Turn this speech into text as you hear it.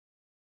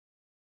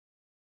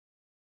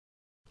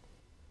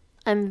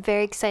I'm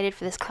very excited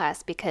for this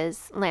class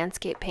because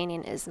landscape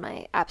painting is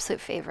my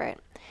absolute favorite.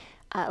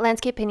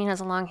 Landscape painting has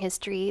a long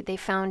history. They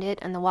found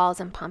it on the walls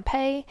in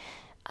Pompeii.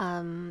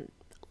 Um,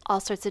 all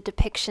sorts of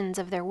depictions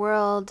of their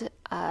world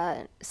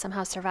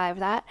somehow survived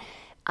that.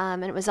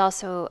 And it was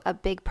also a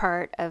big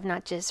part of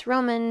not just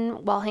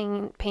Roman wall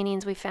hanging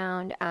paintings we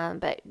found,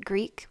 but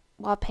Greek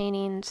wall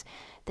paintings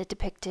that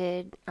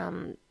depicted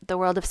the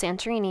world of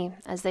Santorini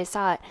as they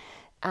saw it.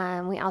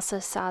 We also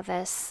saw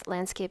this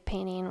landscape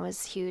painting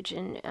was huge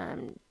in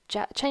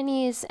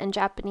Chinese and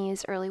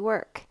Japanese early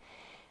work.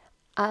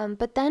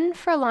 But then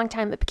for a long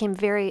time it became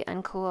very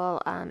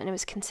uncool, and it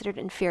was considered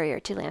inferior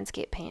to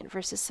landscape paint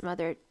versus some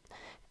other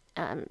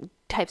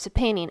types of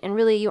painting. And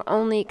really, you're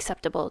only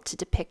acceptable to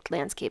depict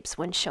landscapes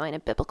when showing a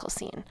biblical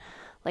scene.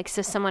 Like,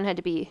 so someone had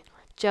to be,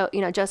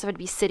 Joseph had to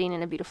be sitting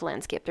in a beautiful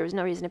landscape. There was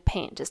no reason to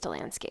paint just a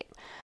landscape.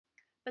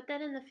 But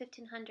then in the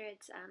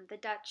 1500s, the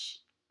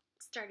Dutch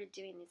started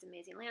doing these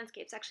amazing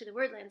landscapes. Actually, the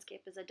word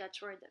landscape is a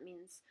Dutch word that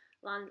means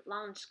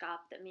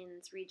landschap, that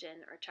means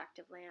region or tract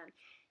of land.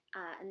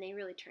 And they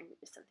really turned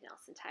into something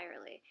else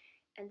entirely.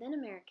 And then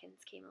Americans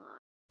came along.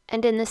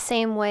 And in the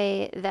same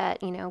way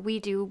that, we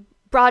do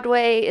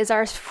Broadway is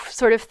our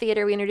sort of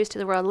theater we introduced to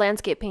the world,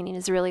 landscape painting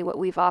is really what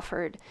we've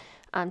offered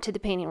to the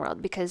painting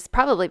world, because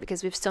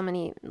we have so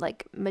many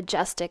like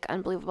majestic,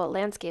 unbelievable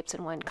landscapes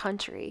in one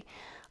country.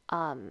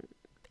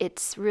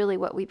 It's really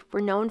what we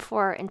were known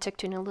for and took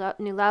to a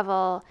new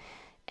level.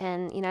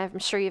 And, I'm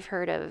sure you've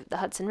heard of the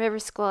Hudson River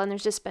School, and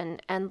there's just been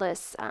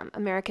endless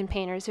American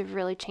painters who've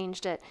really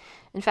changed it.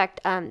 In fact,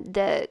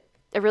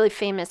 a really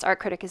famous art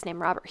critic is named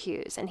Robert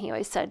Hughes, and he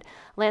always said,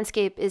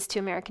 landscape is to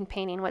American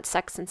painting what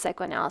sex and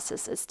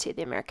psychoanalysis is to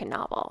the American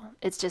novel.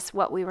 It's just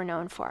what we were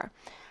known for.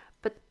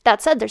 But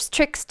that said, there's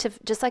tricks to,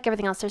 just like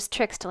everything else, there's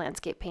tricks to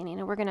landscape painting,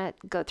 and we're going to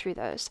go through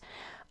those.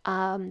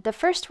 The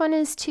first one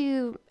is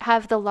to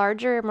have the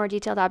larger, more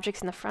detailed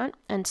objects in the front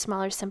and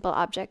smaller, simple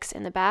objects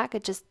in the back.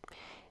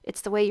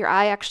 It's the way your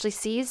eye actually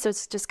sees, so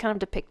it's just kind of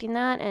depicting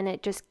that, and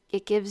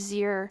it gives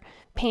your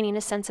painting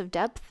a sense of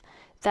depth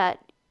that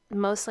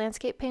most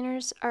landscape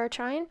painters are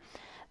trying.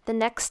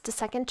 The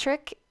second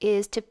trick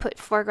is to put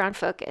foreground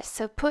focus.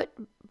 So put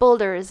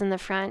boulders in the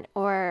front,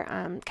 or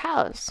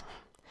cows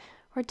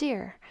or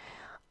deer,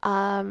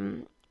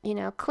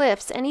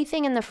 cliffs.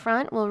 Anything in the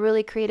front will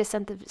really create a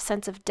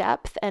sense of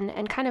depth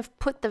and kind of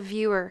put the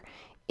viewer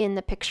in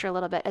the picture a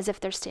little bit as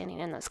if they're standing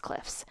in those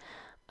cliffs.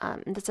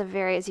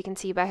 As you can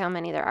see by how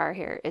many there are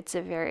here, it's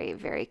a very,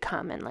 very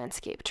common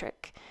landscape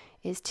trick,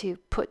 is to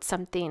put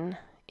something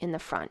in the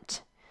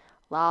front.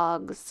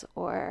 Logs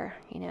or,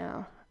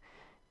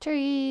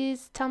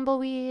 trees,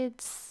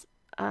 tumbleweeds.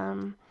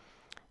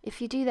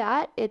 If you do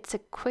that, it's a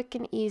quick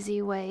and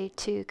easy way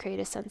to create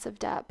a sense of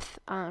depth.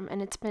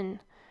 And it's been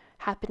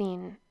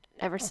happening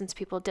ever since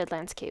people did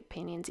landscape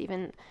paintings.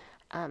 Even,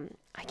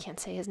 I can't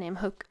say his name,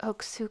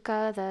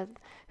 Hokusuka,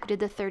 who did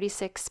the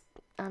 36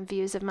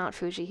 views of Mount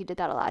Fuji. He did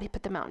that a lot. He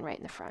put the mountain right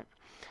in the front.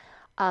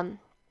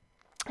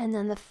 And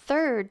then the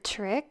third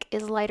trick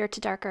is lighter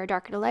to darker or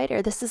darker to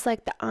lighter. This is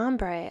like the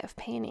ombre of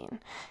painting.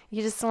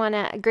 You just want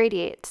to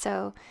gradiate.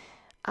 So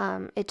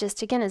it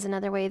just, again, is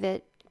another way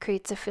that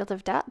creates a field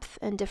of depth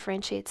and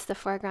differentiates the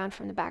foreground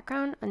from the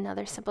background.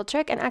 Another simple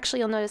trick. And actually,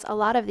 you'll notice a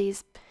lot of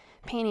these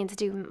paintings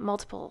do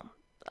multiple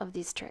of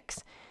these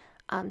tricks.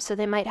 So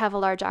they might have a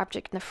large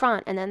object in the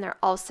front, and then they're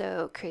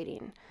also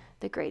creating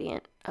the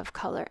gradient of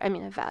color,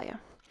 of value.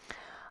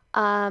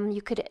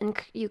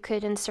 You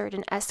could insert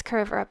an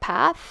S-curve or a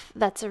path.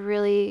 That's a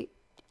really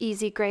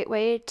easy, great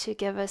way to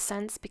give a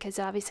sense, because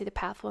obviously the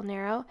path will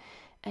narrow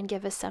and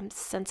give us some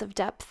sense of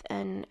depth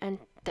and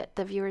that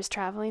the viewer is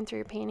traveling through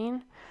your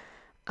painting.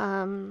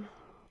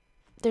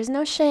 There's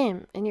no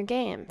shame in your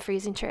game for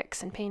using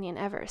tricks in painting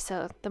ever,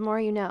 so the more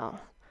you know,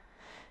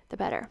 the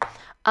better.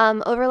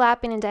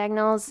 Overlapping and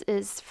diagonals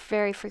is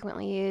very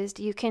frequently used.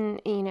 You can,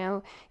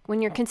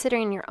 when you're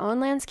considering your own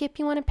landscape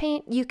you want to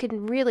paint, you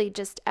can really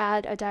just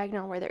add a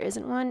diagonal where there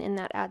isn't one, and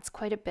that adds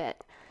quite a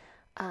bit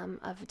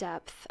of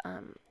depth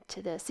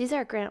to this. These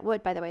are granite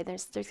wood, by the way.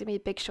 There's going to be a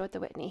big show at the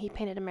Whitney. He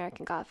painted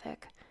American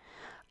Gothic.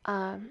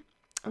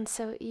 And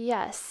so,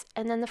 yes.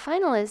 And then the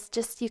final is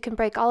just, you can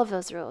break all of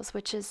those rules,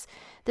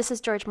 this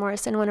is George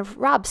Morrison, one of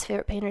Rob's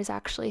favorite painters,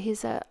 actually.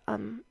 He's a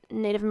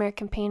Native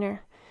American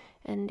painter.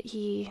 And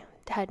he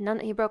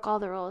broke all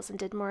the rules and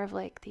did more of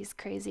like these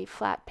crazy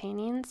flat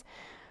paintings.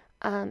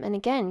 And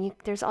again,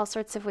 there's all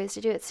sorts of ways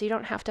to do it. So you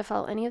don't have to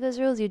follow any of those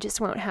rules. You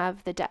just won't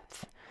have the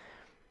depth.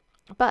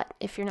 But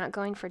if you're not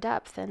going for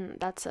depth, then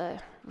that's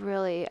a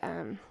really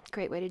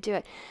great way to do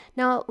it.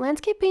 Now,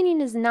 landscape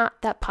painting is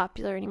not that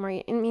popular anymore.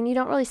 You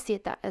don't really see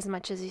it that as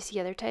much as you see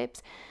other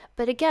types.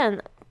 But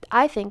again,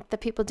 I think the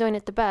people doing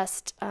it the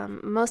best,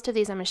 most of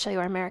these I'm going to show you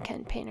are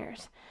American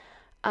painters.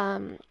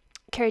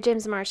 Kerry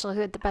James Marshall, who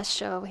had the best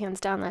show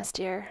hands down last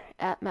year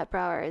at Met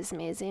Brower, is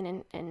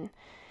amazing, and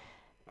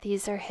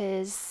these are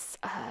his,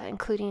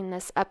 including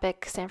this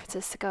epic San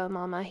Francisco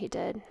MoMA he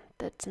did.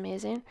 That's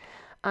amazing.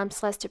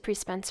 Celeste Dupree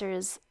Spencer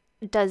is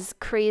does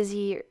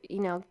crazy,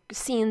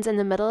 scenes in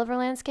the middle of her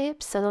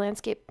landscape. So the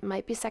landscape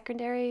might be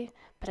secondary,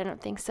 but I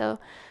don't think so.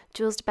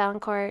 Jules de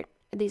Balancourt,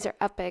 these are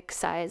epic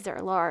size, they're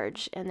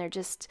large, and they're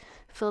just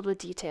filled with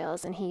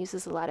details, and he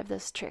uses a lot of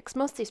those tricks.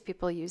 Most of these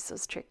people use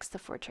those tricks, the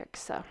 4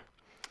 tricks. So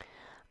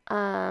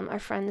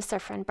this is our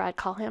friend Brad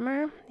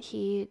Callhammer.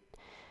 He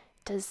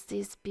does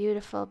these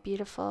beautiful,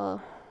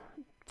 beautiful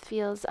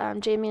fields.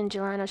 Jamie and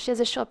Gelano, she has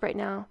a show up right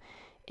now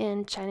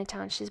in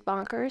Chinatown. She's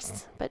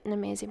bonkers, but an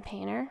amazing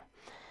painter.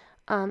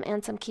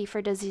 Anselm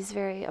Kiefer does these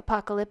very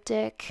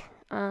apocalyptic.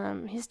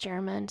 He's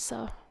German,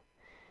 so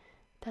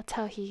that's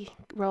how he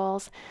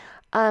rolls.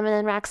 And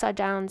then Raxaw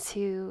Downs,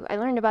 who I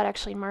learned about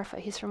actually in Marfa.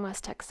 He's from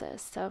West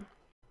Texas.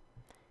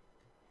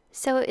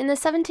 So in the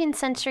 17th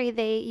century,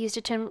 they used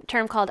a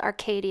term called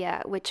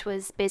Arcadia, which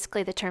was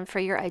basically the term for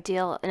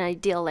an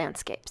ideal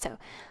landscape. So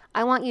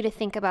I want you to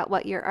think about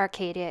what your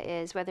Arcadia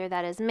is, whether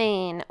that is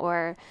Maine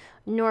or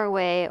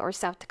Norway or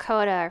South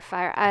Dakota or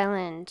Fire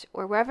Island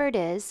or wherever it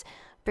is.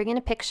 Bring in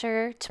a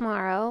picture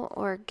tomorrow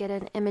or get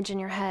an image in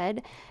your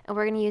head, and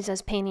we're going to use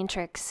those painting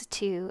tricks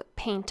to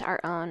paint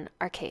our own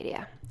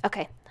Arcadia.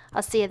 Okay,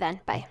 I'll see you then.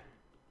 Bye.